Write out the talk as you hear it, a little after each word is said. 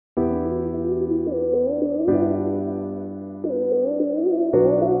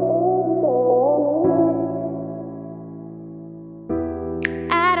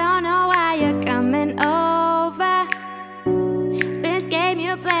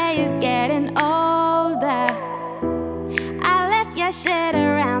sky is getting older. I left your shit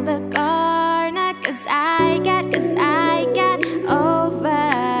around the corner, cause I got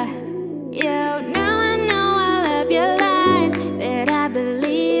over you. Now I know all of your lies that I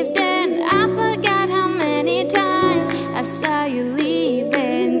believed in. I forgot how many times I saw you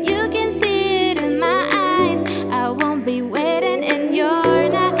leaving. You can see it in my eyes. I won't be waiting, and you're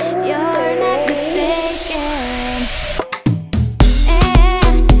not mistaken.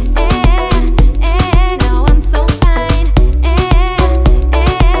 Now I'm so fine.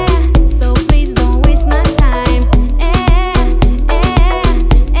 So please don't waste my time.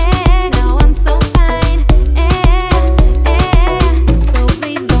 Now I'm so fine. So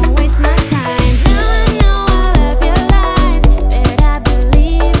please don't waste my time. Now I know all of your lies that I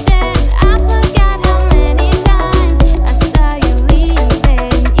believed in. I forgot how many times I saw you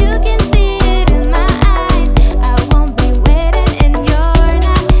leaving. You can see it in my eyes. I won't be waiting, and you're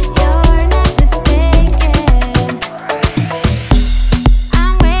not mistaken.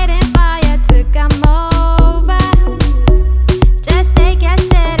 I'm waiting for you to come over. Just take your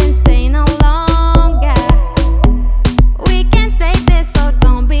shit and stay no longer. We can say this, so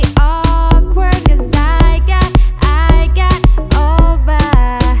don't be awkward, cause I got over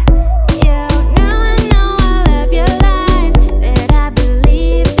you. Now I know all of your lies that I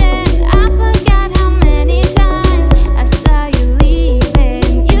believed in. I forgot how many times I saw you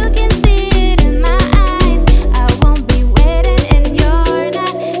leaving. You can see it in my eyes. I won't be waiting, and you're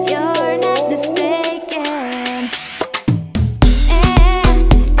not mistaken.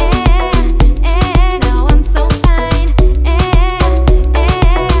 Now I'm so fine.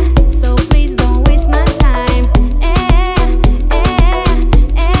 So please don't waste my time.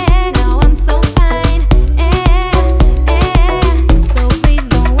 Now I'm so fine. So please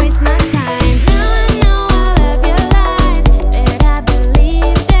don't waste my time. Now I know all of your lies that I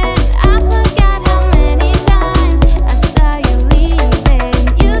believed in. I forgot how many times I saw you leaving.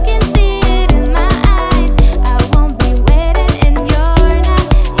 You can see it in my eyes. I won't be waiting, and you're not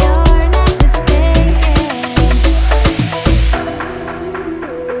mistaken.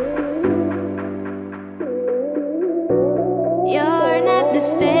 You're not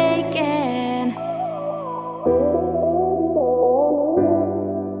mistaken.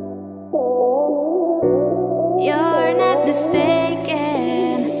 You're not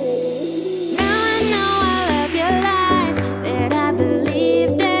mistaken. Now I know all of your lies that I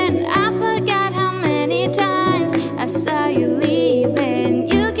believed in. I forgot how many times I saw you leaving.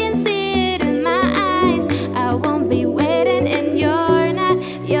 You can see it in my eyes. I won't be waiting, and you're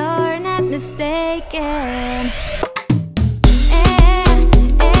not mistaken.